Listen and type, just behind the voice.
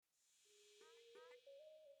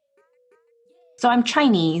So I'm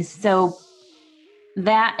Chinese. So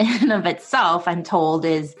that in and of itself, I'm told,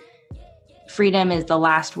 is freedom is the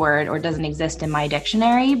last word or doesn't exist in my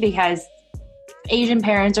dictionary because Asian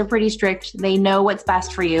parents are pretty strict. They know what's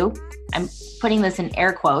best for you. I'm putting this in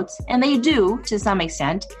air quotes, and they do to some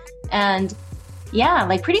extent. And yeah,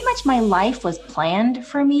 like pretty much my life was planned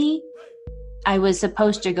for me. I was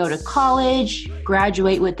supposed to go to college,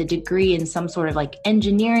 graduate with a degree in some sort of like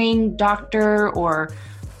engineering, doctor, or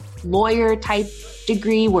lawyer type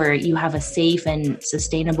degree where you have a safe and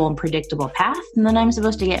sustainable and predictable path. And then I'm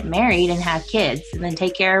supposed to get married and have kids and then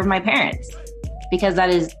take care of my parents because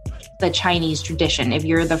that is the Chinese tradition. If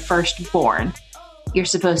you're the firstborn, you're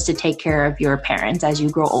supposed to take care of your parents as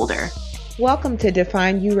you grow older. Welcome to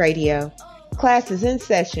Define You Radio. Class is in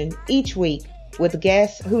session each week with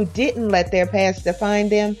guests who didn't let their past define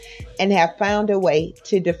them and have found a way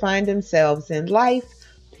to define themselves in life.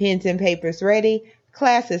 Pens and papers ready.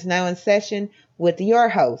 Class is now in session with your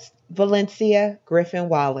host, Valencia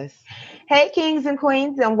Griffin-Wallace. Hey, kings and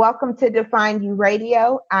queens, and welcome to Define You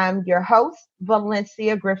Radio. I'm your host,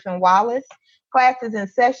 Valencia Griffin-Wallace. Class is in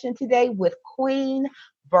session today with Queen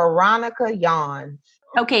Veronica Yanhs.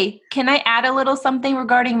 Okay, can I add a little something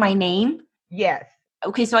regarding my name? Yes.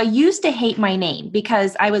 Okay, so I used to hate my name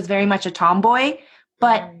because I was very much a tomboy,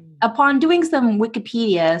 but upon doing some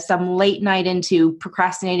Wikipedia, some late night into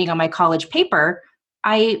procrastinating on my college paper,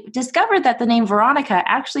 I discovered that the name Veronica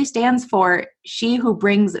actually stands for she who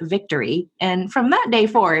brings victory. And from that day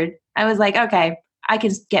forward, I was like, okay, I can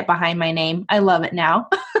get behind my name. I love it now.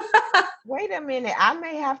 Wait a minute. I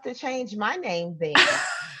may have to change my name then.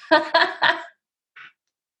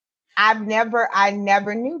 I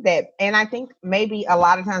never knew that. And I think maybe a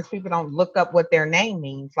lot of times people don't look up what their name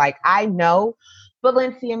means. Like I know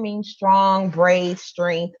Valencia means strong, brave,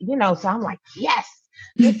 strength, so I'm like, yes,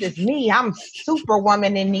 this is me. I'm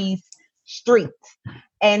superwoman in these streets.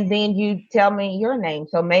 And then you tell me your name.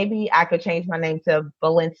 So maybe I could change my name to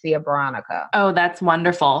Valencia Veronica. Oh, that's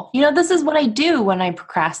wonderful. This is what I do when I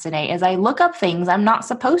procrastinate is I look up things I'm not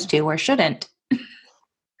supposed to or shouldn't.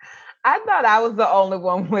 I thought I was the only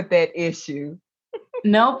one with that issue.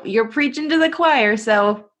 Nope, you're preaching to the choir.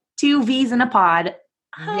 So 2 V's in a pod.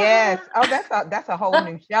 Yes. Oh, that's a whole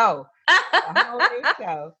new show. A whole new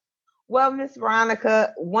show. Well, Miss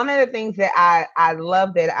Veronica, one of the things that I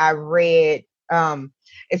love that I read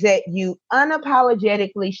is that you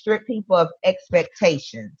unapologetically strip people of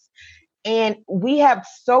expectations. And we have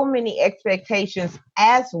so many expectations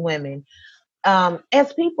as women,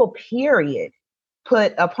 as people, period,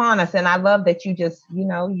 put upon us. And I love that you just,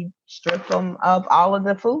 you strip them of all of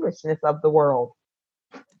the foolishness of the world.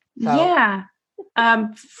 So. Yeah.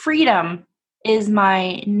 Freedom is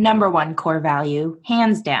my number one core value,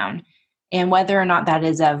 hands down. And whether or not that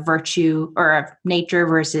is a virtue or a nature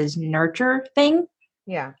versus nurture thing.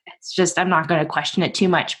 Yeah. It's just, I'm not going to question it too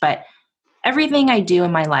much, but everything I do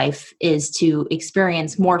in my life is to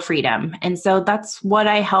experience more freedom. And so that's what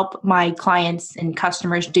I help my clients and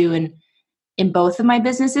customers do in both of my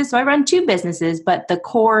businesses. So I run 2 businesses, but the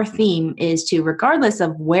core theme is to, regardless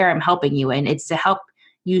of where I'm helping you in, it's to help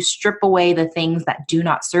you strip away the things that do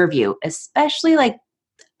not serve you, especially like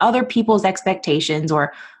other people's expectations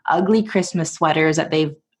or ugly Christmas sweaters that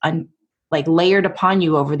they've layered upon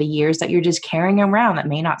you over the years that you're just carrying around that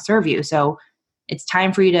may not serve you. So it's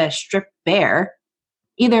time for you to strip bare,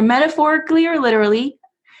 either metaphorically or literally,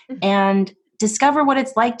 and discover what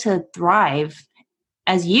it's like to thrive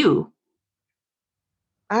as you.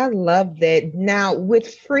 I love that. Now,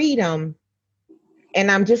 with freedom, and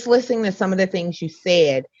I'm just listening to some of the things you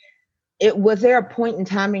said, was there a point in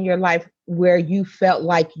time in your life where you felt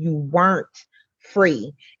like you weren't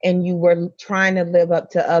free and you were trying to live up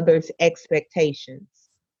to others' expectations?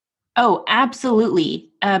 Oh,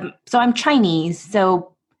 absolutely. So I'm Chinese.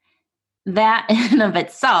 So that in and of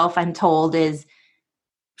itself, I'm told, is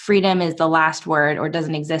freedom is the last word or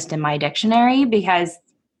doesn't exist in my dictionary because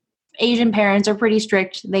Asian parents are pretty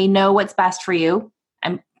strict. They know what's best for you.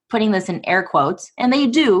 I'm putting this in air quotes, and they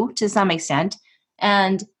do to some extent.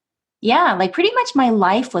 And yeah, like pretty much my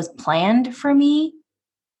life was planned for me.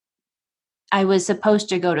 I was supposed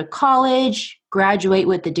to go to college, graduate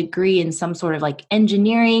with a degree in some sort of like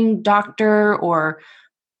engineering, doctor, or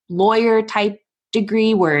lawyer type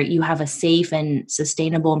degree where you have a safe and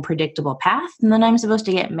sustainable and predictable path. And then I'm supposed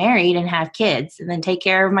to get married and have kids and then take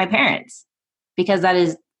care of my parents because that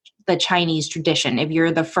is the Chinese tradition. If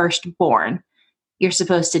you're the firstborn, you're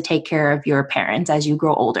supposed to take care of your parents as you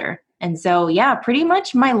grow older. And so, yeah, pretty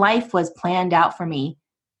much my life was planned out for me.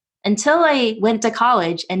 until I went to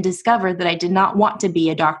college and discovered that I did not want to be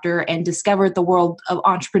a doctor and discovered the world of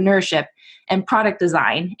entrepreneurship and product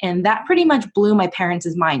design. And that pretty much blew my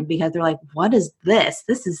parents' mind because they're like, what is this?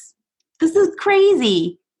 This is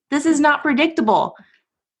crazy. This is not predictable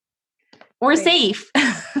or safe.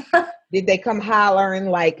 Did they come hollering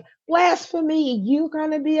like, blasphemy, you're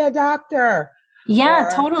going to be a doctor?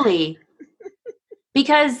 Yeah, totally.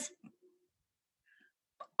 Because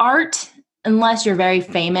art, unless you're very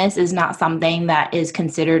famous, is not something that is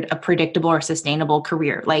considered a predictable or sustainable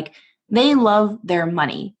career. Like, they love their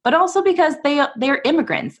money, but also because they're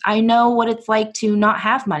immigrants. I know what it's like to not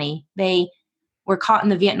have money. They were caught in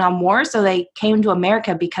the Vietnam War, so they came to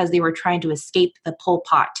America because they were trying to escape the Pol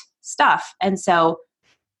Pot stuff. And so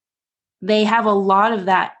they have a lot of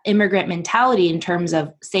that immigrant mentality in terms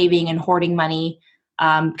of saving and hoarding money,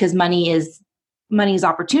 because money is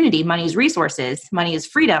opportunity, money is resources, money is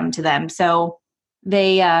freedom to them. So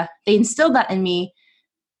they instilled that in me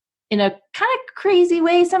in a kind of crazy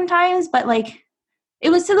way sometimes, but like it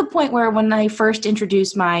was to the point where when I first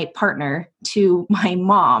introduced my partner to my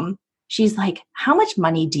mom, she's like, how much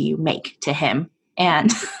money do you make to him?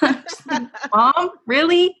 And I'm just like, Mom,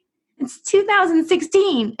 really? It's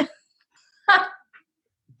 2016.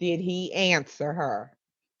 Did he answer her?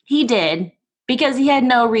 He did, because he had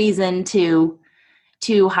no reason to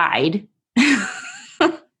hide.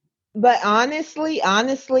 But honestly,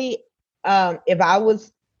 if I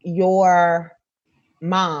was your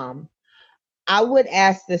mom, I would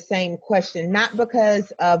ask the same question, not because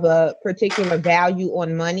of a particular value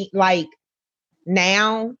on money, like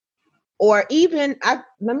now, or even I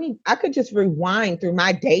could just rewind through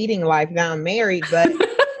my dating life. Now I'm married, but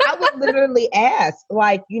I would literally ask,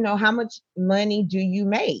 like, how much money do you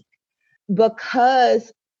make?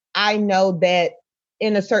 Because I know that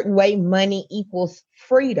in a certain way, money equals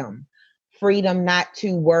freedom. Freedom not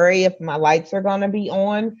to worry if my lights are going to be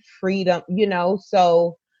on. Freedom,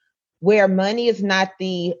 so where money is not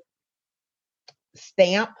the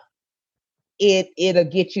stamp, it'll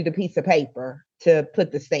get you the piece of paper to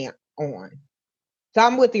put the stamp on. So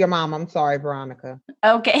I'm with your mom. I'm sorry, Veronica.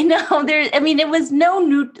 Okay, no, there's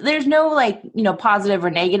no like, positive or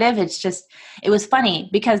negative. It's just, it was funny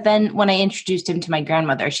because then when I introduced him to my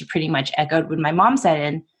grandmother, she pretty much echoed what my mom said.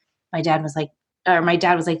 And my dad was like,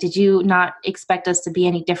 did you not expect us to be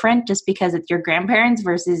any different just because it's your grandparents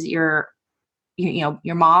versus your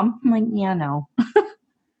mom? I'm like, yeah, no.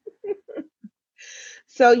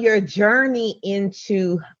 So your journey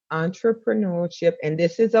into entrepreneurship, and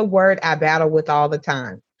this is a word I battle with all the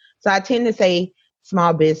time. So I tend to say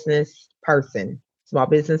small business person, small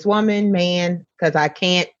business woman, man, because I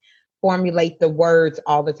can't formulate the words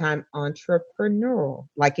all the time. Entrepreneurial,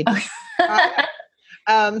 like it.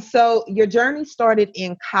 So your journey started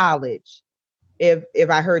in college, if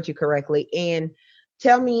I heard you correctly, and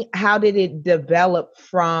tell me, how did it develop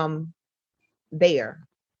from there?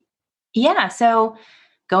 Yeah, so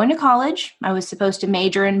going to college, I was supposed to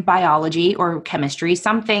major in biology or chemistry,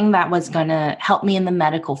 something that was going to help me in the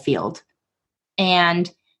medical field. And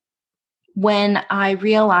when I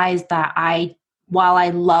realized that while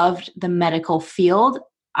I loved the medical field,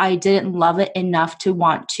 I didn't love it enough to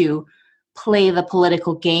want to play the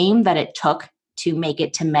political game that it took to make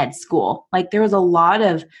it to med school. Like, there was a lot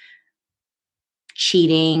of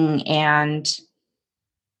cheating and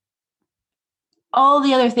all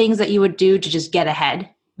the other things that you would do to just get ahead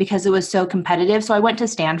because it was so competitive. So I went to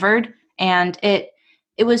Stanford, and it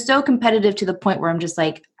was so competitive to the point where I'm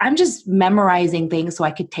just memorizing things so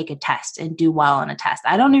I could take a test and do well on a test.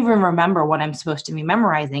 I don't even remember what I'm supposed to be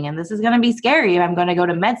memorizing. And this is going to be scary if I'm going to go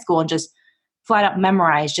to med school and just flat out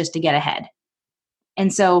memorize just to get ahead.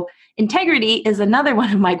 And so integrity is another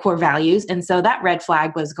one of my core values. And so that red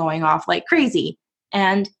flag was going off like crazy.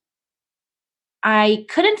 And I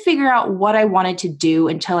couldn't figure out what I wanted to do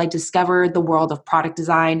until I discovered the world of product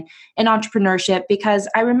design and entrepreneurship, because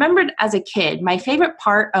I remembered as a kid, my favorite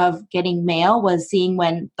part of getting mail was seeing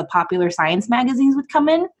when the popular science magazines would come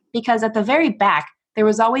in, because at the very back, there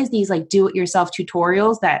was always these like do-it-yourself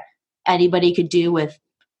tutorials that anybody could do with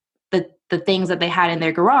the things that they had in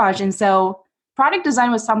their garage. And so product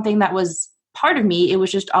design was something that was part of me. It was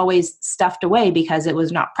just always stuffed away because it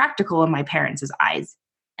was not practical in my parents' eyes.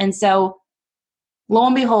 And so lo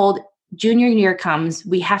and behold, junior year comes,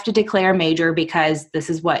 we have to declare a major because this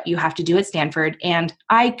is what you have to do at Stanford. And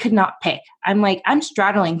I could not pick. I'm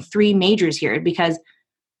straddling 3 majors here because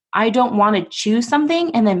I don't want to choose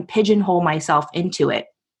something and then pigeonhole myself into it.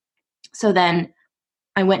 So then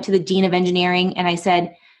I went to the dean of engineering and I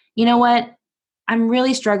said, you know what? I'm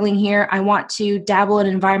really struggling here. I want to dabble in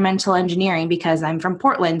environmental engineering because I'm from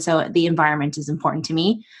Portland, so the environment is important to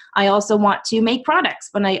me. I also want to make products,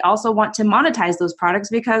 but I also want to monetize those products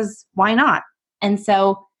because why not? And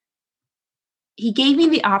so he gave me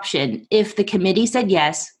the option, if the committee said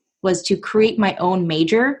yes, was to create my own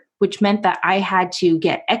major, which meant that I had to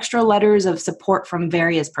get extra letters of support from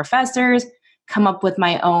various professors, come up with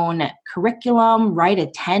my own curriculum, write a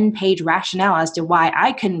 10-page rationale as to why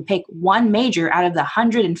I couldn't pick one major out of the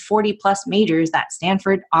 140 plus majors that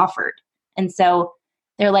Stanford offered. And so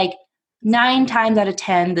they're like, 9 times out of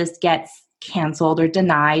 10, this gets canceled or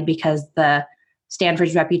denied because the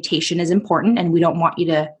Stanford's reputation is important and we don't want you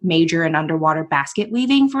to major in underwater basket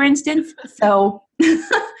weaving, for instance. So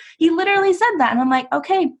he literally said that. And I'm like,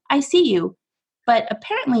 okay, I see you. But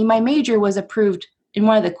apparently my major was approved in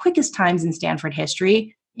one of the quickest times in Stanford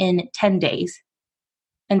history, in 10 days.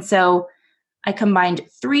 And so I combined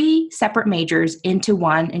 3 separate majors into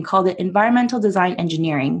one and called it Environmental Design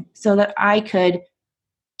Engineering so that I could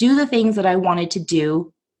do the things that I wanted to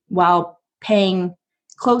do while paying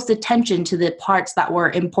close attention to the parts that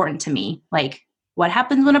were important to me. Like, what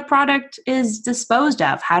happens when a product is disposed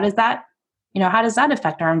of? How does that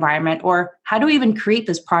affect our environment? Or how do we even create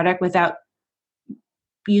this product without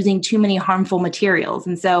using too many harmful materials?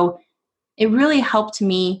 And so it really helped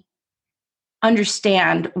me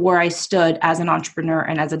understand where I stood as an entrepreneur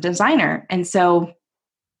and as a designer. And so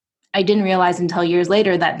I didn't realize until years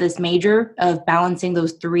later that this major of balancing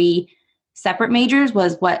those 3 separate majors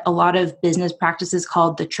was what a lot of business practices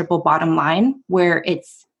called the triple bottom line, where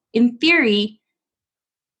it's, in theory,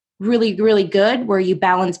 really, really good, where you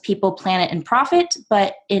balance people, planet, and profit.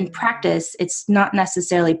 But in practice, it's not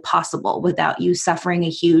necessarily possible without you suffering a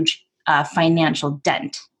huge financial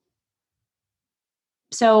dent.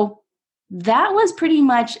 So that was pretty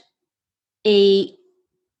much a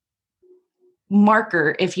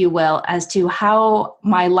marker, if you will, as to how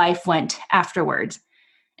my life went afterwards.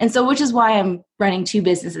 And so, which is why I'm running 2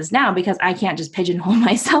 businesses now, because I can't just pigeonhole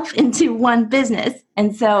myself into one business.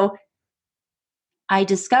 And so I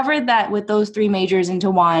discovered that with those 3 majors into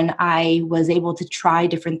one, I was able to try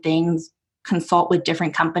different things, consult with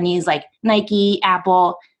different companies like Nike,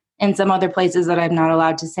 Apple, and some other places that I'm not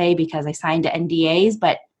allowed to say because I signed NDAs.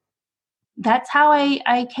 But that's how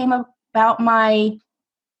I came about my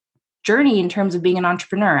journey in terms of being an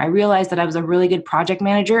entrepreneur. I realized that I was a really good project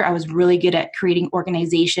manager. I was really good at creating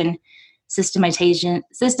organization,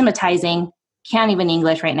 systematizing, can't even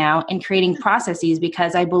English right now, and creating processes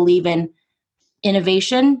because I believe in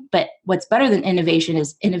innovation. But what's better than innovation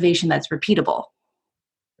is innovation that's repeatable.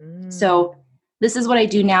 So this is what I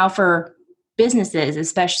do now for businesses,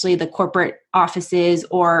 especially the corporate offices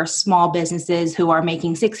or small businesses who are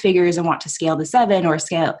making 6 figures and want to scale to 7 or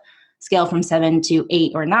scale from 7 to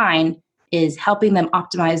 8 or 9, is helping them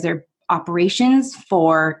optimize their operations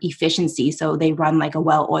for efficiency so they run like a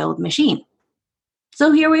well-oiled machine.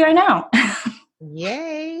 So here we are now.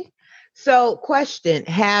 Yay. So question,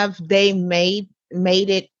 have they made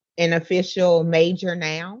it an official major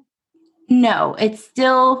now? No, it's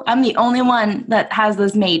still, I'm the only one that has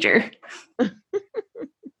this major.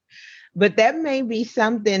 But that may be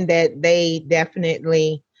something that they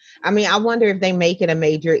definitely, I mean, I wonder if they make it a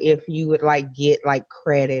major, if you would like get like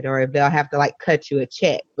credit, or if they'll have to like cut you a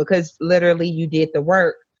check because literally you did the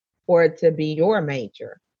work for it to be your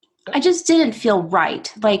major. I just didn't feel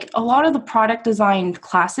right. Like, a lot of the product design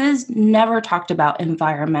classes never talked about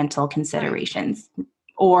environmental considerations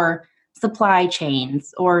or supply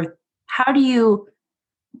chains, or how do you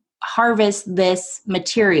harvest this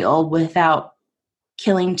material without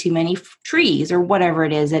killing too many trees or whatever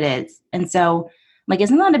it is. And so, like,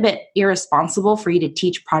 isn't that a bit irresponsible for you to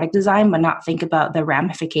teach product design but not think about the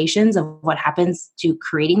ramifications of what happens to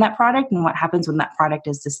creating that product and what happens when that product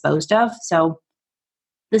is disposed of? So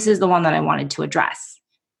this is the one that I wanted to address.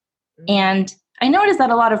 And I noticed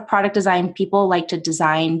that a lot of product design people like to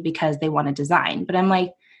design because they want to design. But I'm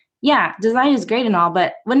like, yeah, design is great and all,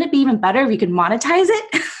 but wouldn't it be even better if you could monetize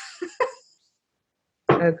it?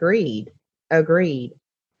 Agreed.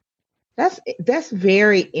 That's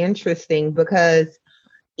very interesting because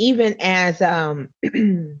even as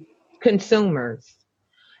consumers,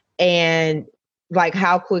 and like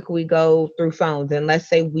how quick we go through phones, and let's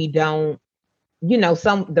say we don't,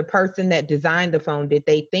 the person that designed the phone, did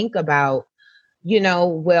they think about,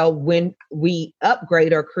 well, when we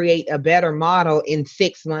upgrade or create a better model in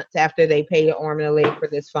 6 months after they pay an arm and a leg for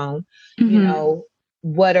this phone,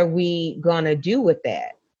 what are we going to do with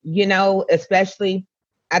that? Especially,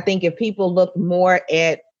 I think if people look more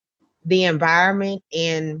at the environment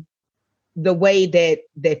in the way that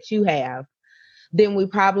you have, then we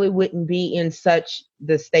probably wouldn't be in such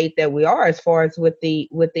the state that we are as far as with the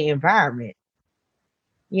environment,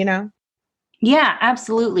 you know? Yeah,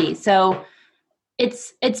 absolutely. So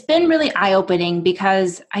it's been really eye-opening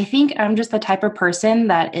because I think I'm just the type of person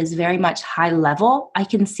that is very much high level. I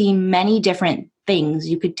can see many different things.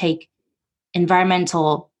 You could take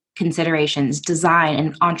environmental considerations, design,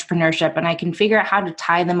 and entrepreneurship, and I can figure out how to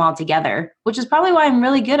tie them all together, which is probably why I'm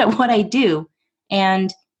really good at what I do.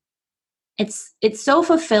 And it's so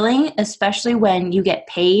fulfilling, especially when you get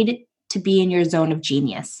paid to be in your zone of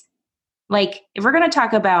genius. Like, if we're going to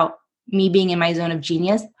talk about me being in my zone of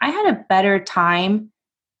genius, I had a better time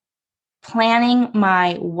planning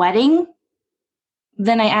my wedding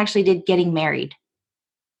than I actually did getting married.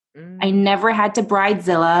 I never had to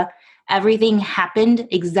bridezilla. Everything happened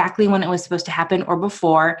exactly when it was supposed to happen or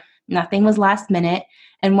before. Nothing was last minute.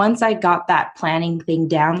 And once I got that planning thing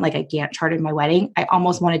down, like I Gantt charted my wedding, I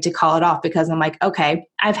almost wanted to call it off because I'm like, okay,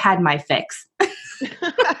 I've had my fix.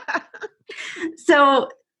 So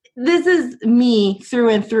this is me through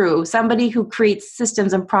and through, somebody who creates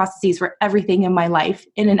systems and processes for everything in my life,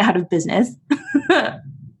 in and out of business.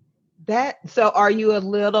 So are you a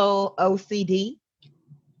little OCD?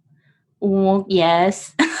 Well,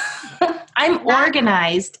 yes. I'm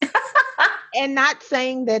organized. And not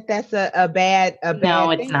saying that that's a bad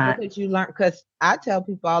No, it's thing, not. because you learn, because I tell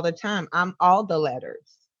people all the time, I'm all the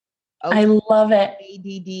letters. I love it.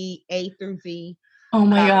 ADD, A through Z. Oh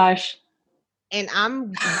my gosh. And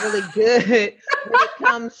I'm really good when it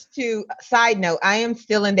comes to, side note, I am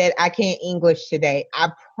still in that I can't English today.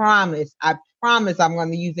 I promise I'm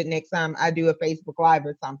going to use it next time I do a Facebook Live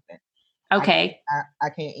or something. Okay. I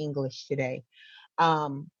can't English today.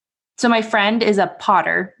 So my friend is a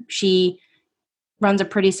potter. She runs a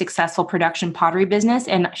pretty successful production pottery business,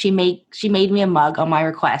 and she made me a mug on my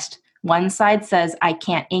request. One side says I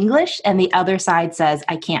can't English, and the other side says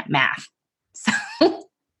I can't math. So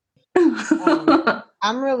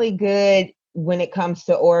I'm really good when it comes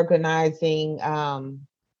to organizing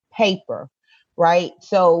paper, right?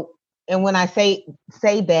 So, and when I say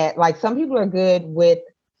that, like, some people are good with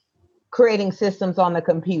creating systems on the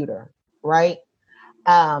computer, right?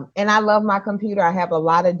 And I love my computer. I have a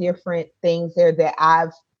lot of different things there that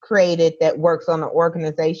I've created that works on the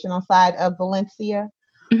organizational side of Valencia.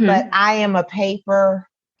 Mm-hmm. But I am a paper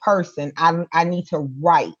person. I need to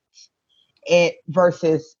write it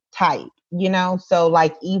versus type, you know? So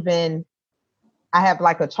like, even I have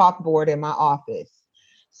like a chalkboard in my office.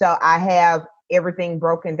 So I have everything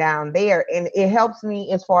broken down there, and it helps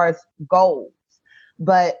me as far as goals.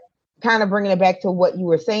 But kind of bringing it back to what you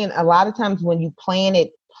were saying, a lot of times when you plan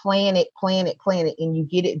it, and you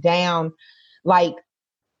get it down, like,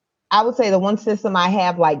 I would say the one system I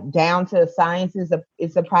have like down to science is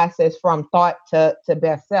the process from thought to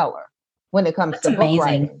bestseller when it comes to book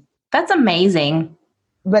writing. That's amazing.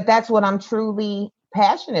 But that's what I'm truly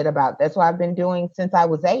passionate about. That's what I've been doing since I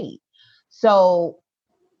was 8. So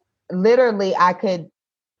literally I could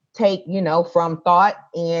take, from thought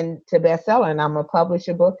and to bestseller, and I'm going to publish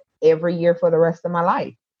a book every year for the rest of my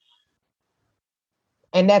life.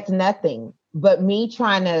 And that's nothing but me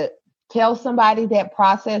trying to tell somebody that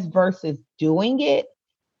process versus doing it.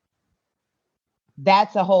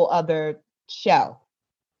 That's a whole other show.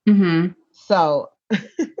 Mm-hmm. So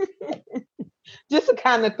just to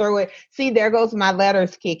kind of throw it. See, there goes my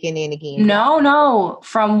letters kicking in again. No.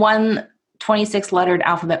 From one 26 lettered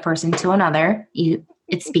alphabet person to another,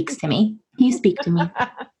 it speaks to me. You speak to me.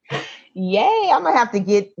 Yay. I'm going to have to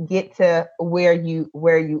get to where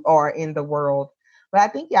you are in the world. But I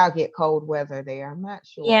think y'all get cold weather there. I'm not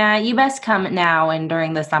sure. Yeah, you best come now and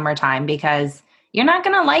during the summertime, because you're not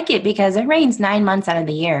going to like it, because it rains 9 months out of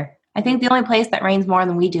the year. I think the only place that rains more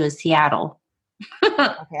than we do is Seattle.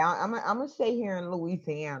 Okay, I'm going to stay here in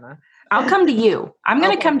Louisiana. I'll come to you. I'm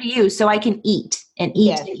going to come to you so I can eat and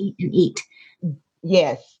eat and eat and eat.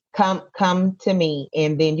 Yes, come to me,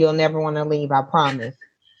 and then you'll never want to leave, I promise.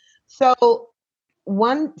 So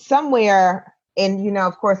somewhere, and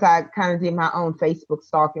of course I kind of did my own Facebook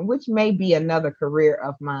stalking, which may be another career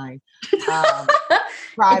of mine.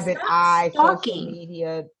 Private eye, social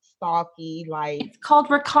media stalky, like, it's called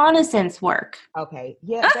reconnaissance work. Okay,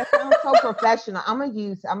 yeah, that sounds so professional. I'm gonna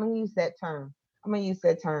use that term.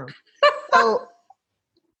 So,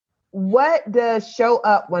 what does show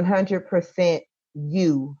up 100%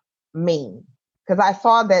 you mean? Because I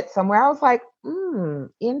saw that somewhere. I was like,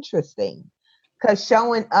 interesting. Because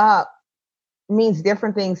showing up means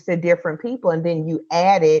different things to different people, and then you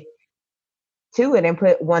add it to it and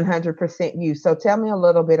put 100% you. So tell me a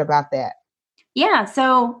little bit about that. Yeah,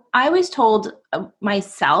 so I always told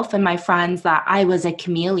myself and my friends that I was a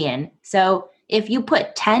chameleon. So if you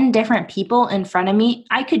put 10 different people in front of me,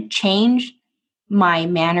 I could change my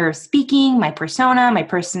manner of speaking, my persona, my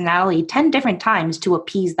personality 10 different times to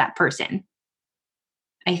appease that person.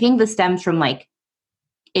 I think this stems from like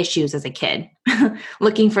issues as a kid,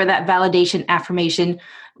 looking for that validation, affirmation.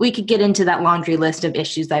 We could get into that laundry list of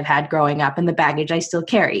issues I've had growing up and the baggage I still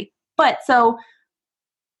carry. But so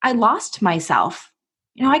I lost myself.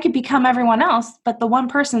 I could become everyone else, but the one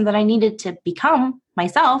person that I needed to become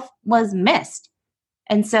myself was missed.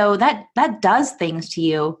 And so that does things to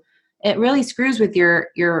you. It really screws with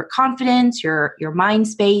your confidence, your mind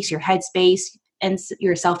space, your head space, and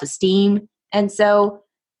your self-esteem. And so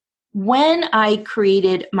when I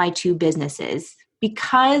created my two businesses,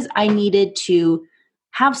 because I needed to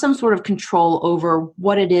have some sort of control over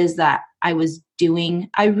what it is that I was doing,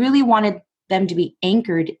 I really wanted them to be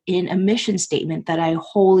anchored in a mission statement that I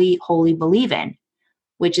wholly believe in,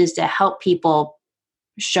 which is to help people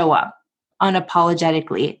show up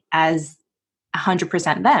unapologetically as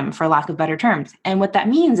 100% them, for lack of better terms. And what that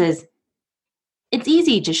means is it's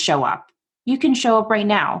easy to show up. You can show up right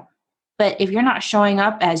now. But if you're not showing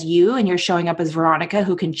up as you and you're showing up as Veronica,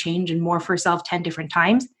 who can change and morph herself 10 different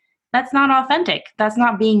times, that's not authentic. That's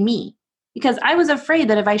not being me. Because I was afraid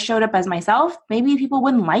that if I showed up as myself, maybe people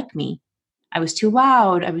wouldn't like me. I was too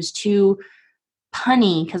loud. I was too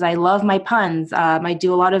punny because I love my puns. I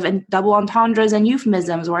do a lot of double entendres and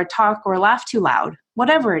euphemisms, or I talk or laugh too loud.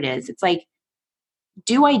 Whatever it is, it's like,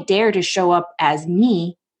 do I dare to show up as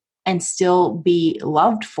me and still be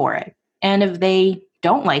loved for it? And if they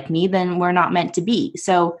don't like me, then we're not meant to be.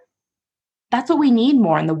 So that's what we need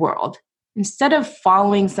more in the world. Instead of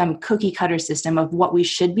following some cookie cutter system of what we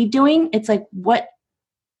should be doing, it's like, what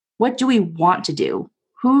do we want to do?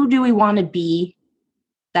 Who do we want to be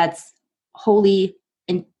that's wholly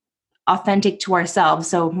and authentic to ourselves?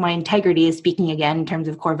 So my integrity is speaking again in terms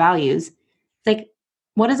of core values. It's like,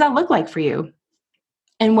 what does that look like for you?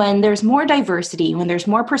 And when there's more diversity, when there's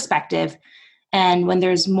more perspective, and when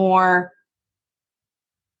there's more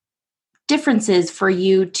differences for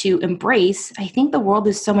you to embrace, I think the world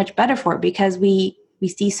is so much better for it, because we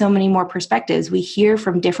see so many more perspectives. We hear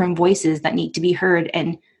from different voices that need to be heard.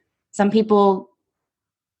 And some people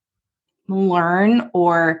learn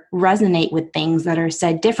or resonate with things that are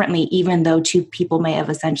said differently, even though two people may have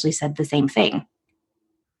essentially said the same thing.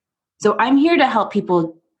 So I'm here to help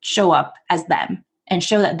people show up as them and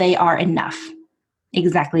show that they are enough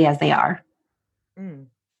exactly as they are. And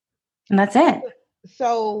that's it.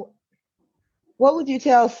 So what would you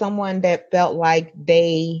tell someone that felt like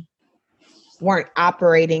they weren't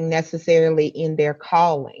operating necessarily in their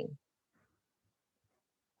calling?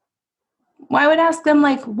 Well, I would ask them,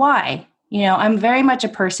 like, why? I'm very much a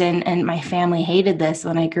person, and my family hated this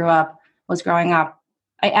when I was growing up.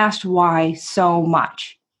 I asked why so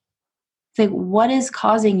much. It's like, what is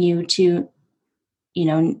causing you to,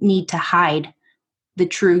 need to hide the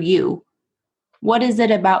true you? What is it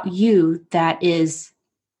about you that is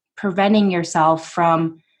preventing yourself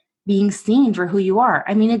from being seen for who you are?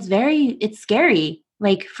 I mean, it's scary.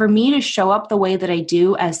 Like, for me to show up the way that I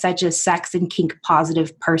do as such a sex and kink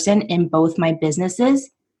positive person in both my businesses,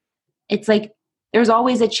 it's like there's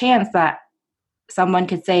always a chance that someone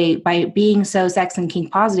could say, by being so sex and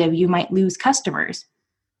kink positive, you might lose customers,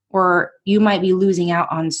 or you might be losing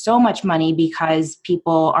out on so much money because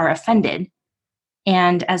people are offended.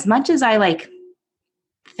 And as much as I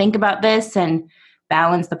think about this and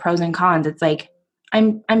balance the pros and cons, it's like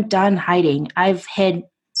I'm done hiding. I've hid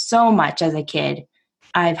so much as a kid.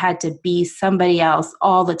 I've had to be somebody else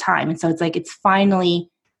all the time. And so it's like it's finally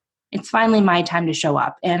my time to show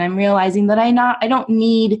up. And I'm realizing that I don't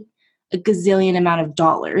need a gazillion amount of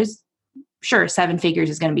dollars. Sure, 7 figures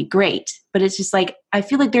is going to be great, but it's just like I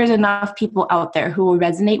feel like there's enough people out there who will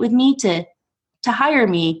resonate with me to hire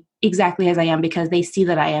me exactly as I am, because they see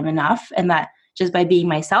that I am enough, and that just by being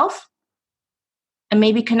myself, and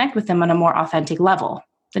maybe connect with them on a more authentic level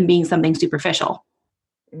than being something superficial.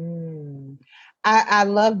 I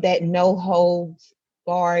love that no holds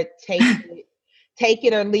barred, take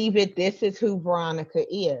it or leave it. This is who Veronica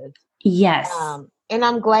is. Yes. And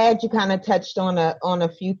I'm glad you kind of touched on a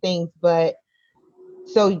few things, but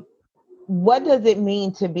so what does it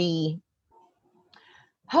mean to be,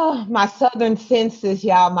 my Southern senses,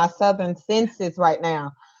 y'all, my Southern senses right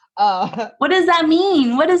now. What does that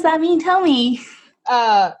mean? What does that mean? Tell me.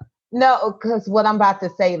 No, because what I'm about to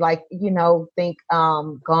say, think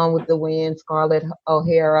Gone with the Wind, Scarlett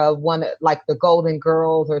O'Hara, one like the Golden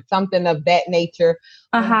Girls or something of that nature.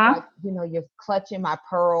 You're clutching my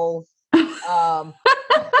pearls. I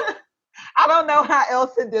don't know how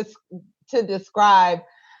else to describe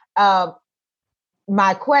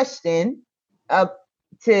my question. uh,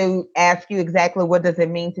 to ask you exactly what does it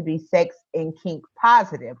mean to be sex and kink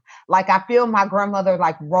positive. Like I feel my grandmother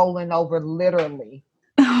like rolling over literally.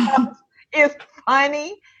 It's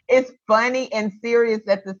funny. It's funny and serious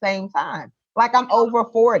at the same time. Like I'm over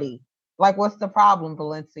 40. Like what's the problem,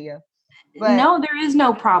 Valencia? But No, there is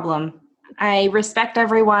no problem. I respect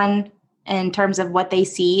everyone in terms of what they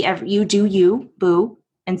see. You do you, boo.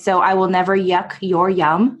 And so I will never yuck your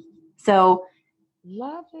yum. So,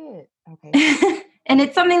 love it. Okay. and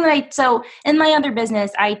it's something that so in my other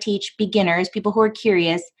business, I teach beginners, people who are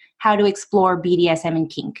curious, how to explore BDSM and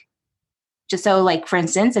kink. Just so, like, for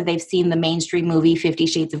instance, if they've seen the mainstream movie 50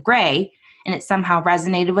 Shades of Grey and it somehow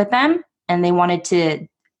resonated with them and they wanted to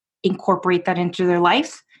incorporate that into their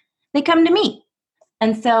life, they come to me.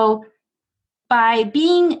 And so by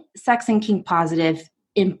being sex and kink positive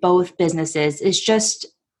in both businesses is just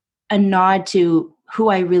a nod to who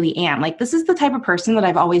I really am. Like, this is the type of person that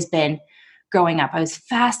I've always been growing up. I was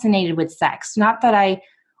fascinated with sex. Not that I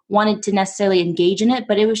wanted to necessarily engage in it,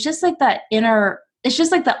 but it was just like that it's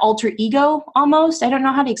just like the alter ego almost. I don't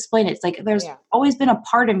know how to explain it. It's like there's always been a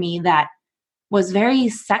part of me that was very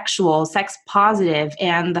sexual, sex positive,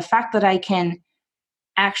 and the fact that I can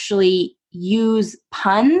actually use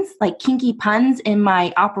puns, like kinky puns in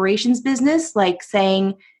my operations business, like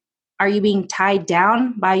saying, are you being tied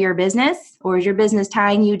down by your business, or is your business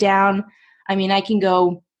tying you down? I mean, I can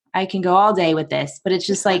go all day with this, but it's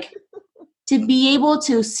just like to be able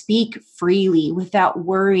to speak freely without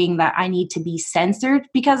worrying that I need to be censored,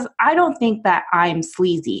 because I don't think that I'm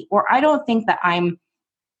sleazy or I don't think that I'm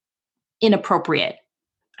inappropriate.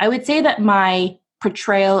 I would say that my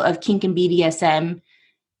portrayal of kink and BDSM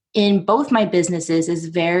in both my businesses is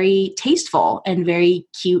very tasteful and very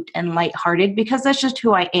cute and lighthearted, because that's just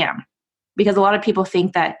who I am. Because a lot of people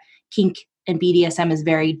think that kink and BDSM is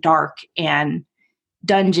very dark and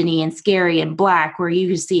dungeony and scary and black, where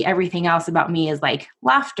you see everything else about me is like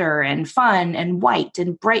laughter and fun and white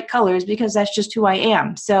and bright colors, because that's just who I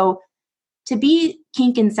am. So to be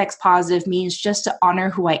kink and sex positive means just to honor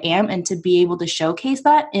who I am and to be able to showcase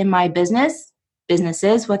that in my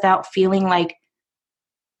businesses without feeling like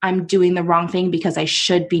I'm doing the wrong thing because I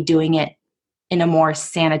should be doing it in a more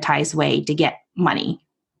sanitized way to get money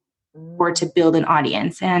or to build an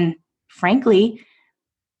audience. And frankly,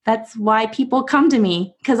 that's why people come to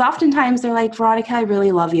me, because oftentimes they're like, Veronica, I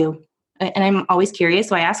really love you. And I'm always curious.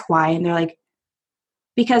 So I ask why. And they're like,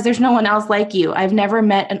 because there's no one else like you. I've never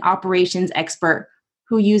met an operations expert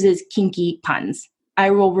who uses kinky puns. I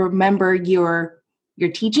will remember your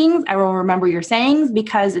teachings. I will remember your sayings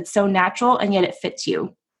because it's so natural and yet it fits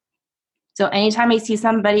you. So anytime I see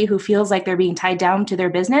somebody who feels like they're being tied down to their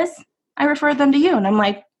business, I refer them to you. And I'm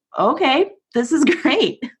like, okay, this is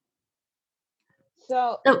great.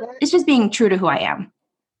 So it's just being true to who I am.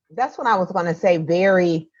 That's what I was going to say,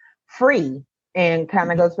 very free, and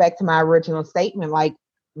kind of goes back to my original statement, like,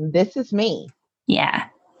 this is me. Yeah.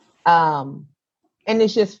 And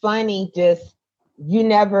it's just funny, just,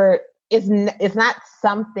 it's not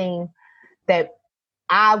something that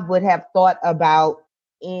I would have thought about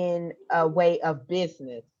in a way of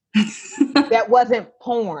business. That wasn't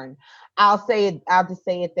porn. I'll just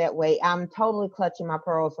say it that way. I'm totally clutching my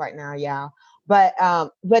pearls right now, y'all. But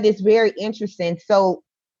it's very interesting. So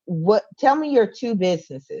tell me your two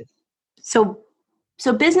businesses. So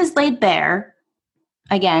Business Laid Bare,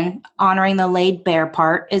 again, honoring the laid bare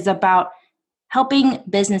part, is about helping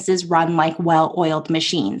businesses run like well-oiled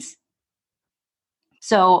machines.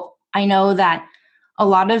 So I know that a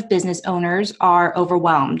lot of business owners are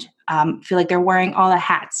overwhelmed, feel like they're wearing all the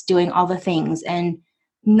hats, doing all the things, and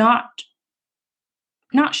not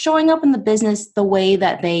showing up in the business the way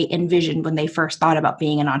that they envisioned when they first thought about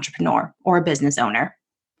being an entrepreneur or a business owner.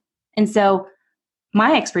 And so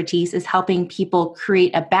my expertise is helping people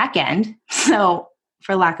create a back end. So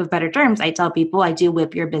for lack of better terms, I tell people I do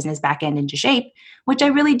whip your business back end into shape, which I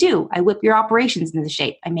really do. I whip your operations into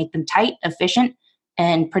shape. I make them tight, efficient,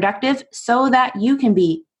 and productive so that you can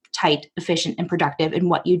be tight, efficient, and productive in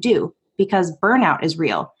what you do, because burnout is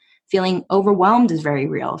real. Feeling overwhelmed is very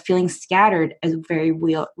real. Feeling scattered is very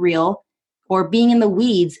real. Or being in the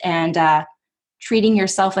weeds and treating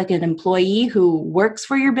yourself like an employee who works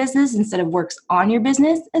for your business instead of works on your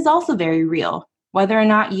business is also very real. Whether or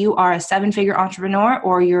not you are a 7-figure entrepreneur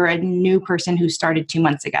or you're a new person who started 2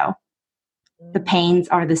 months ago, the pains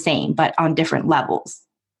are the same, but on different levels.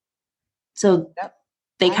 So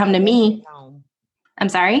they come to me. I'm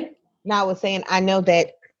sorry? No, I was saying, I know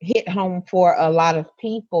that hit home for a lot of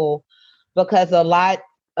people, because a lot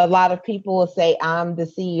of people will say, I'm the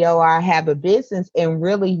CEO, or I have a business, and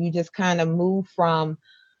really you just kind of move from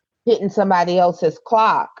hitting somebody else's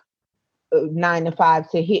clock 9 to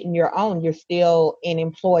 5 to hitting your own. You're still an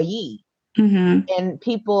employee. Mm-hmm. And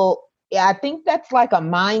people, I think that's like a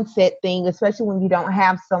mindset thing, especially when you don't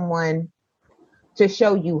have someone to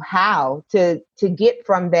show you how to get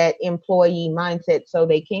from that employee mindset so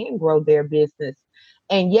they can grow their business.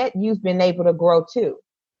 And yet you've been able to grow too.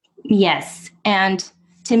 Yes. And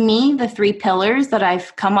to me, the 3 pillars that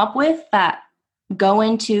I've come up with that go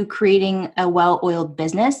into creating a well-oiled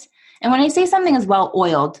business. And when I say something is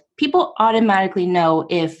well-oiled, people automatically know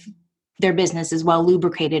if their business is well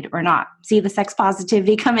lubricated or not. See the sex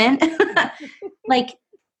positivity come in? Like,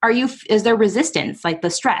 is there resistance, like the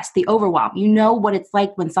stress, the overwhelm? You know what it's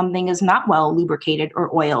like when something is not well lubricated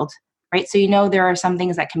or oiled, right? So you know there are some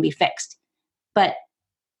things that can be fixed. But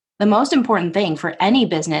the most important thing for any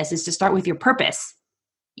business is to start with your purpose.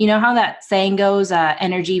 You know how that saying goes,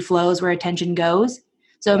 energy flows where attention goes?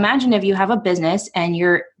 So imagine if you have a business and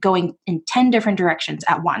you're going in 10 different directions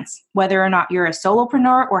at once, whether or not you're a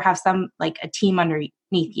solopreneur or have like a team underneath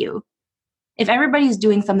you. If everybody's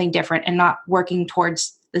doing something different and not working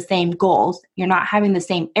towards the same goals, you're not having the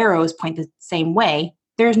same arrows point the same way,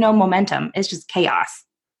 there's no momentum. It's just chaos.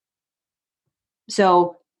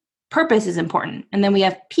 So purpose is important. And then we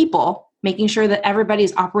have people, making sure that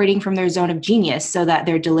everybody's operating from their zone of genius so that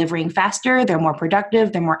they're delivering faster, they're more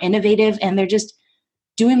productive, they're more innovative, and they're just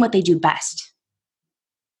doing what they do best.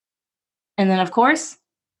 And then, of course,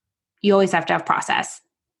 you always have to have process,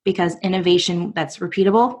 because innovation that's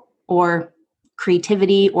repeatable, or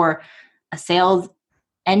creativity, or a sales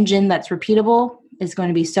engine that's repeatable is going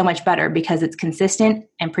to be so much better because it's consistent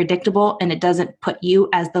and predictable, and it doesn't put you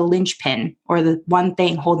as the linchpin or the one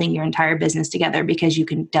thing holding your entire business together, because you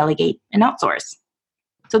can delegate and outsource.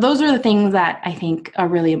 So those are the things that I think are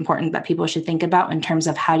really important that people should think about in terms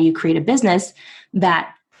of how do you create a business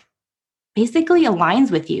that basically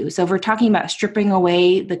aligns with you. So if we're talking about stripping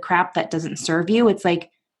away the crap that doesn't serve you, it's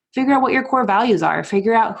like, figure out what your core values are,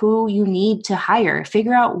 figure out who you need to hire,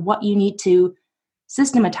 figure out what you need to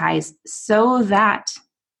systematize so that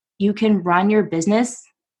you can run your business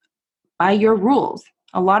by your rules.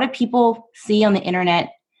 A lot of people see on the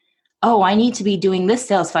internet, oh, I need to be doing this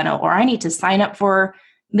sales funnel, or I need to sign up for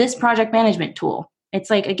this project management tool. It's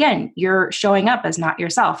like, again, you're showing up as not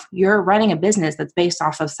yourself. You're running a business that's based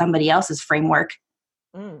off of somebody else's framework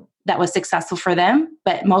that was successful for them,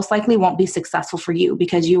 but most likely won't be successful for you,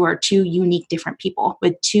 because you are 2 unique, different people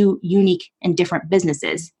with 2 unique and different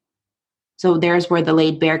businesses. So there's where the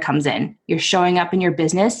laid bear comes in. You're showing up in your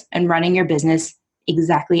business and running your business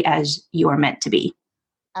exactly as you are meant to be.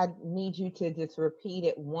 I need you to just repeat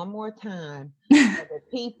it one more time for the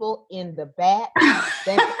people in the back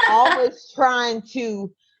that's always trying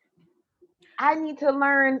to, I need to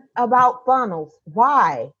learn about funnels.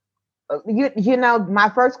 Why? You know, my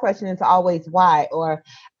first question is always why, or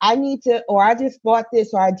I need to, or I just bought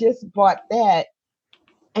this, or I just bought that.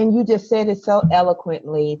 And you just said it so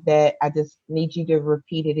eloquently that I just need you to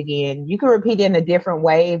repeat it again. You can repeat it in a different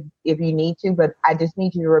way if you need to, but I just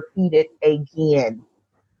need you to repeat it again.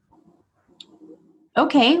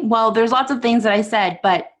 Okay, well, there's lots of things that I said,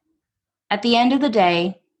 but at the end of the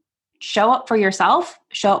day, show up for yourself,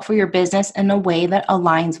 show up for your business in a way that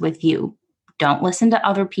aligns with you. Don't listen to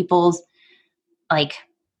other people's like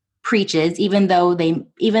preaches, even though they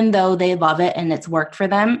love it and it's worked for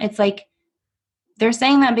them. It's like they're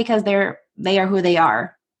saying that because they are who they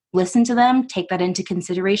are. Listen to them, take that into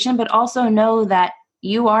consideration, but also know that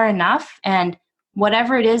you are enough, and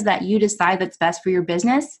whatever it is that you decide that's best for your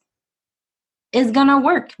business is going to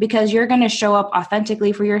work, because you're going to show up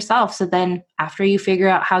authentically for yourself. So then after you figure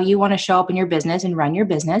out how you want to show up in your business and run your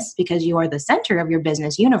business, because you are the center of your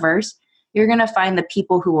business universe, you're going to find the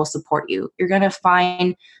people who will support you. You're going to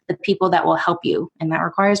find the people that will help you. And that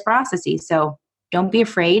requires processes. So don't be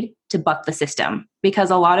afraid to buck the system, because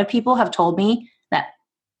a lot of people have told me that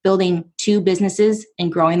building 2 businesses and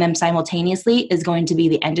growing them simultaneously is going to be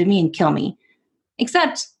the end of me and kill me.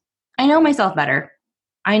 Except I know myself better.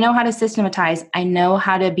 I know how to systematize. I know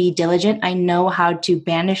how to be diligent. I know how to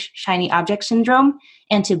banish shiny object syndrome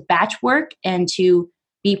and to batch work and to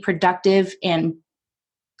be productive and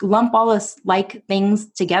lump all this like things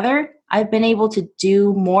together. I've been able to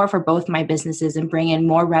do more for both my businesses and bring in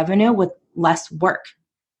more revenue with less work,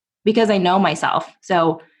 because I know myself.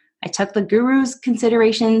 So I took the guru's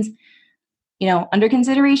considerations, under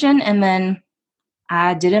consideration, and then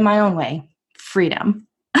I did it my own way. Freedom.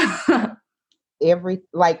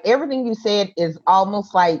 Everything you said is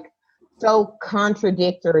almost like so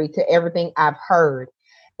contradictory to everything I've heard,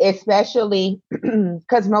 especially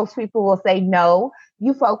because most people will say, no,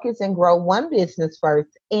 you focus and grow one business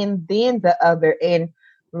first and then the other. And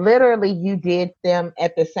literally you did them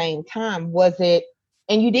at the same time. Was it,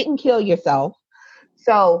 and you didn't kill yourself.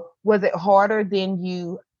 So was it harder than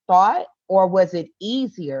you thought, or was it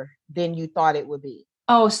easier than you thought it would be?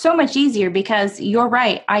 Oh, so much easier because you're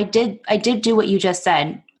right. I did do what you just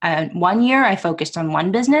said. 1 year I focused on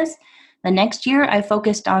one business. The next year I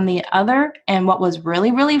focused on the other. And what was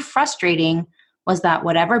really, really frustrating was that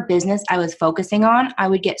whatever business I was focusing on, I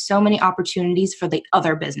would get so many opportunities for the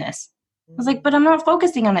other business. I was like, but I'm not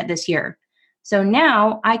focusing on it this year. So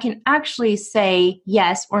now I can actually say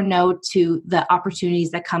yes or no to the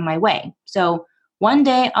opportunities that come my way. So one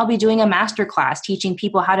day I'll be doing a master class teaching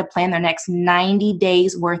people how to plan their next 90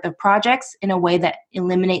 days worth of projects in a way that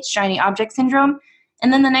eliminates shiny object syndrome.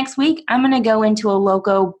 And then the next week, I'm going to go into a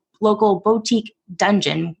local boutique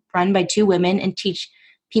dungeon run by two women and teach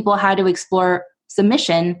people how to explore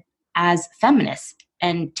submission as feminists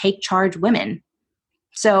and take charge women.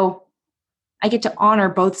 So I get to honor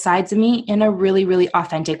both sides of me in a really, really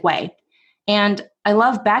authentic way. And I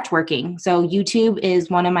love batch working. So YouTube is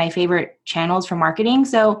one of my favorite channels for marketing.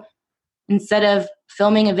 So instead of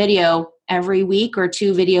filming a video every week or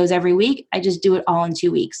 2 videos every week, I just do it all in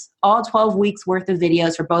 2 weeks. All 12 weeks worth of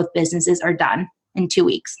videos for both businesses are done in 2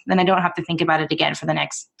 weeks. Then I don't have to think about it again for the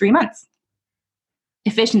next 3 months.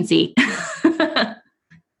 Efficiency.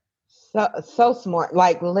 So smart.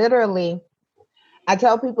 Like literally, I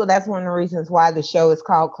tell people that's one of the reasons why the show is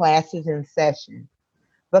called Classes in Session,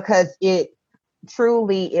 because it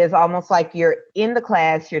truly is almost like you're in the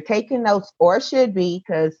class, you're taking notes, or should be,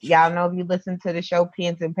 because y'all know if you listen to the show,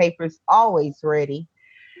 pens and papers always ready.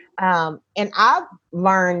 And I've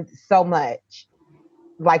learned so much.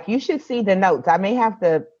 Like, you should see the notes. I may have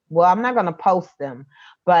to, well, I'm not going to post them,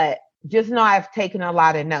 but just know I've taken a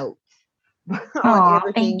lot of notes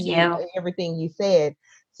on Thank you. everything you said.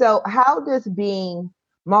 So how does being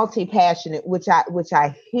multi-passionate, which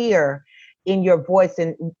I hear in your voice,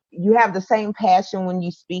 and you have the same passion when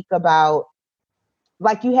you speak about,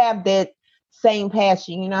 like, you have that same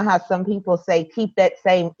passion. You know how some people say keep that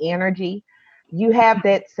same energy? You have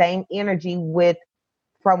that same energy with,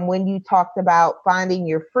 from when you talked about finding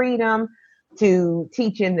your freedom, to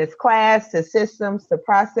teaching this class, to systems, to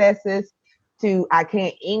processes, to I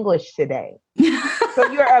can't English today.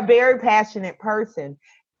 So you're a very passionate person.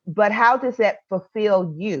 But how does that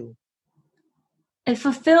fulfill you? It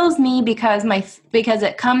fulfills me because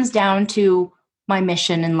it comes down to my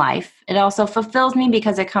mission in life. It also fulfills me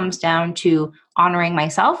because it comes down to honoring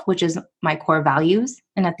myself, which is my core values.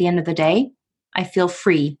 And at the end of the day, I feel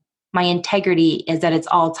free. My integrity is at its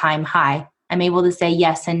all-time high. I'm able to say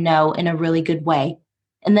yes and no in a really good way.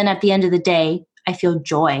 And then at the end of the day, I feel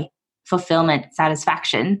joy, fulfillment,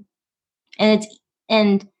 satisfaction.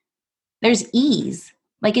 And there's ease.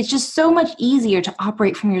 Like, it's just so much easier to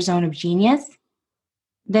operate from your zone of genius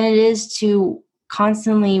than it is to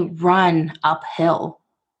constantly run uphill.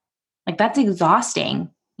 Like, that's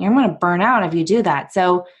exhausting. You're going to burn out if you do that.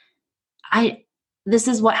 So this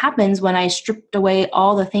is what happens when I stripped away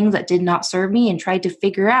all the things that did not serve me and tried to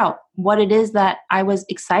figure out what it is that I was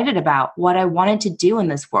excited about, what I wanted to do in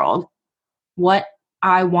this world, what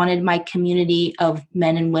I wanted my community of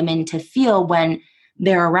men and women to feel when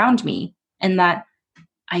they're around me. And that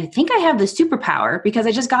I think I have the superpower, because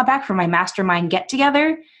I just got back from my mastermind get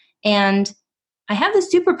together, and I have the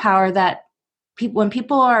superpower that when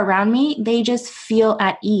people are around me, they just feel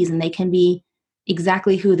at ease and they can be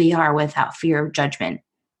exactly who they are without fear of judgment.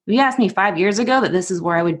 If you asked me 5 years ago that this is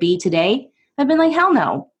where I would be today, I've been like, hell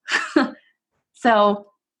no. So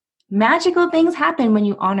magical things happen when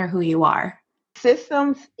you honor who you are.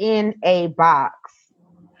 Systems in a box.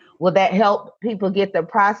 Will that help people get the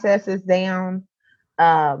processes down?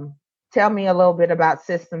 Tell me a little bit about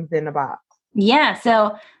systems in a box. Yeah.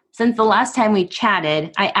 So since the last time we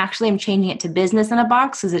chatted, I actually am changing it to business in a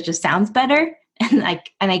box because it just sounds better, and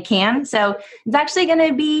I can. So it's actually going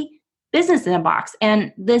to be business in a box.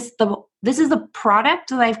 And this is the product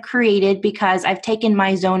that I've created because I've taken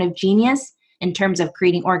my zone of genius in terms of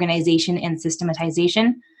creating organization and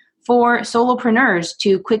systematization for solopreneurs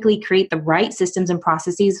to quickly create the right systems and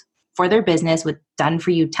processes for their business with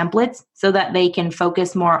done-for-you templates so that they can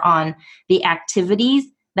focus more on the activities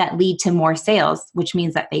that lead to more sales, which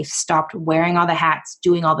means that they've stopped wearing all the hats,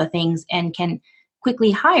 doing all the things, and can quickly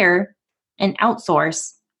hire and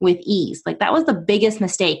outsource with ease. Like, that was the biggest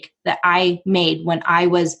mistake that I made when I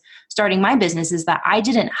was starting my business, is that I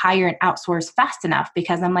didn't hire and outsource fast enough,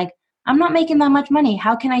 because I'm like, I'm not making that much money.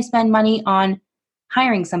 How can I spend money on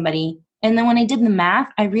hiring somebody? And then when I did the math,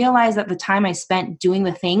 I realized that the time I spent doing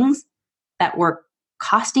the things that were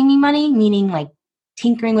costing me money, meaning like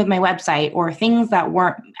tinkering with my website or things that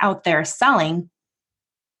weren't out there selling,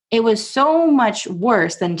 it was so much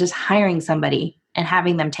worse than just hiring somebody and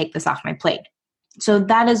having them take this off my plate. So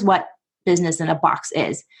that is what business in a box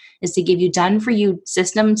is to give you done for you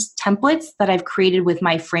systems templates that I've created with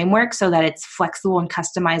my framework so that it's flexible and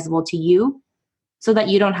customizable to you, so that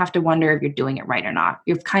you don't have to wonder if you're doing it right or not.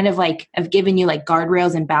 You've kind of like, I've given you like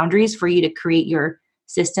guardrails and boundaries for you to create your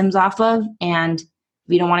systems off of. And if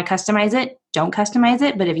you don't want to customize it, don't customize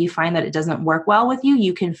it. But if you find that it doesn't work well with you,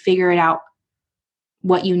 you can figure it out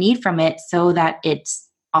what you need from it so that it's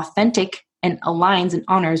authentic and aligns and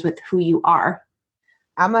honors with who you are.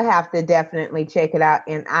 I'm going to have to definitely check it out.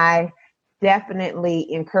 And I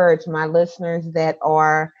definitely encourage my listeners that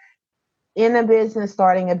are in a business,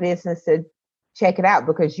 starting a business, to check it out,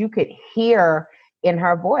 because you could hear in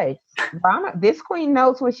her voice, this queen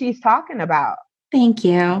knows what she's talking about. Thank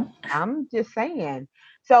you. I'm just saying.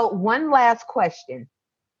 So one last question,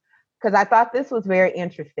 because I thought this was very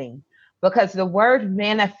interesting, because the word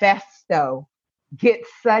manifesto gets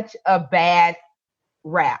such a bad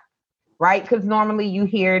rap, right? Because normally you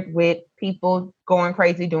hear it with people going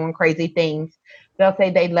crazy, doing crazy things. They'll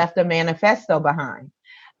say they left a manifesto behind.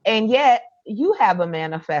 And yet you have a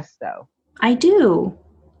manifesto. I do.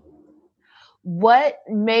 What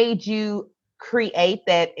made you create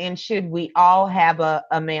that? And should we all have a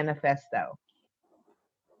manifesto?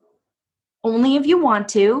 Only if you want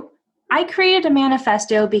to. I created a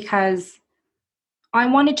manifesto because I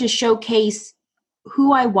wanted to showcase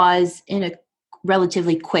who I was in a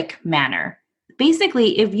relatively quick manner.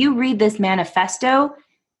 Basically, if you read this manifesto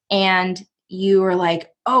and you are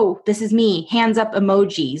like, oh, this is me, hands up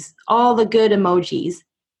emojis, all the good emojis,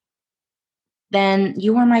 then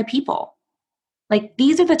you are my people. Like,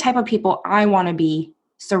 these are the type of people I want to be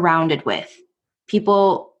surrounded with.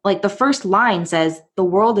 People, like the first line says, the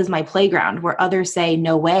world is my playground, where others say,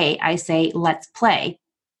 no way. I say, let's play.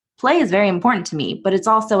 Play is very important to me, but it's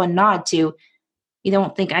also a nod to, you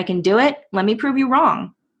don't think I can do it? Let me prove you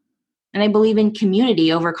wrong. And I believe in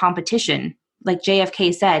community over competition. Like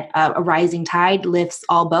JFK said, a rising tide lifts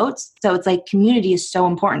all boats. So it's like community is so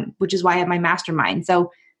important, which is why I have my mastermind.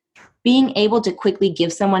 So being able to quickly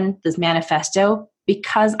give someone this manifesto,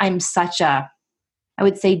 because I'm such a, I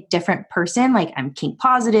would say, different person, like I'm kink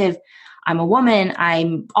positive, I'm a woman,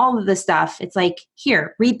 I'm all of this stuff. It's like,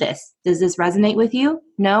 here, read this. Does this resonate with you?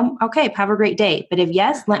 No? Okay, have a great day. But if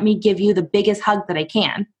yes, let me give you the biggest hug that I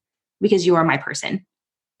can, because you are my person.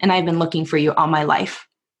 And I've been looking for you all my life.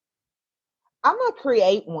 I'm going to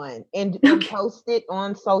create one and post it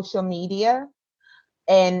on social media.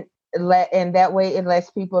 And that way it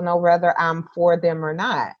lets people know whether I'm for them or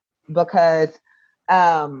not, because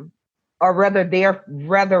or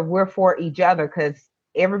whether we're for each other, because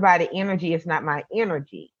everybody energy is not my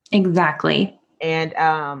energy. Exactly. And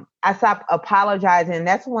I stopped apologizing.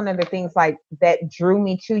 That's one of the things like that drew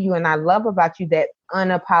me to you, and I love about you, that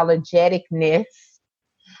unapologeticness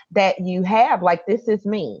that you have. Like, this is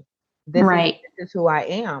me. This is who I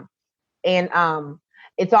am. And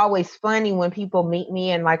it's always funny when people meet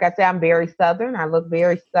me, and like I said, I'm very Southern. I look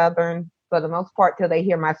very Southern for the most part till they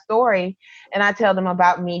hear my story, and I tell them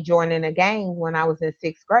about me joining a gang when I was in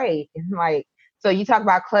 6th grade. And like, so you talk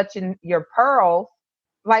about clutching your pearls,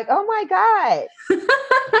 like, oh my God,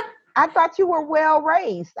 I thought you were well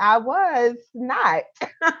raised. I was not,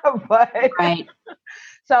 but right.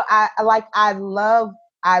 So I love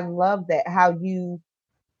that, how you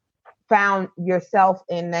found yourself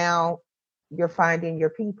and now you're finding your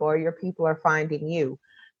people, or your people are finding you.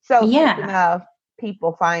 So speaking of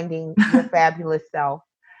people finding your fabulous self,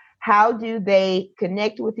 how do they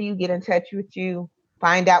connect with you, get in touch with you,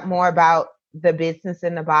 find out more about the business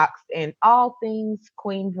in the box and all things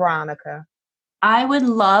Queen Veronica? I would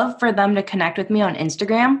love for them to connect with me on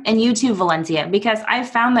Instagram, and you too, Valencia, because I've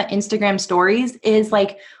found that Instagram stories is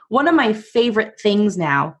like one of my favorite things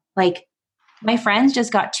now. Like, my friends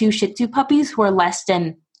just got 2 Shih Tzu puppies who are less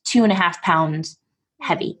than 2.5 pounds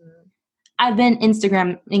heavy. Mm-hmm. I've been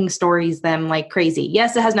Instagramming stories them like crazy.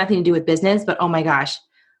 Yes, it has nothing to do with business, but oh my gosh,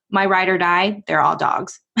 my ride or die, they're all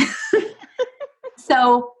dogs.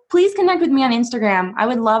 So please connect with me on Instagram. I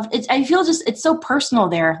would love it. I feel just, it's so personal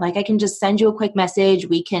there. Like, I can just send you a quick message.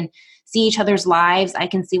 We can see each other's lives. I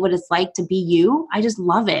can see what it's like to be you. I just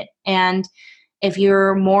love it. And if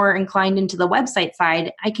you're more inclined into the website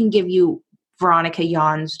side, I can give you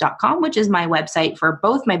veronicayans.com, which is my website for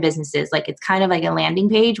both my businesses. Like, it's kind of like a landing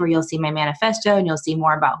page where you'll see my manifesto and you'll see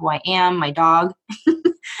more about who I am, my dog,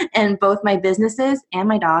 and both my businesses and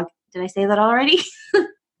my dog. Did I say that already?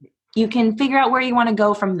 You can figure out where you want to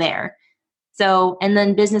go from there. So, and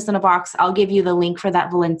then Business in a Box, I'll give you the link for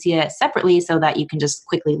that, Valencia, separately so that you can just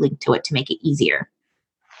quickly link to it to make it easier.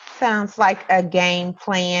 sounds like a game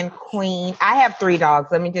plan, Queen. I have 3 dogs.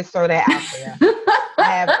 Let me just throw that out there. I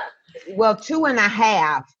have, well,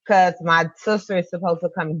 2.5, because my sister is supposed to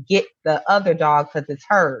come get the other dog because it's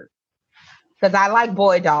hers. Because I like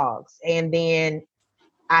boy dogs. And then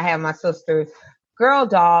I have my sister's girl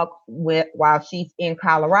dog while she's in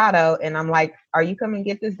Colorado. And I'm like, are you coming to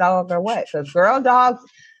get this dog or what? Because girl dogs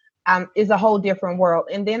is a whole different world.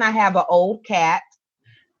 And then I have an old cat.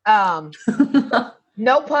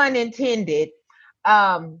 No pun intended.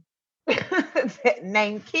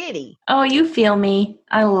 Named Kitty. Oh, you feel me.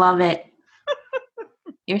 I love it.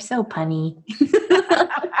 You're so punny.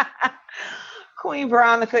 Queen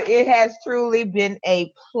Veronica, it has truly been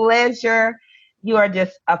a pleasure. You are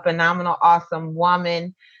just a phenomenal, awesome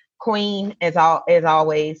woman. Queen, as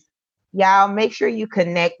always. Y'all, make sure you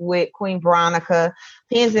connect with Queen Veronica.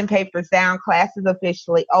 Pens and papers down. Class is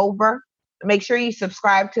officially over. Make sure you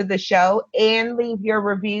subscribe to the show and leave your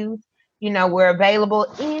reviews. You know, we're available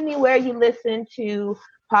anywhere you listen to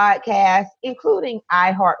podcasts, including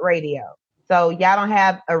iHeartRadio. So y'all don't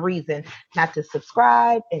have a reason not to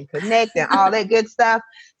subscribe and connect and all that good stuff.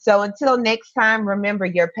 So until next time, remember,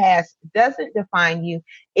 your past doesn't define you.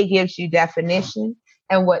 It gives you definition.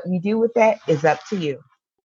 And what you do with that is up to you.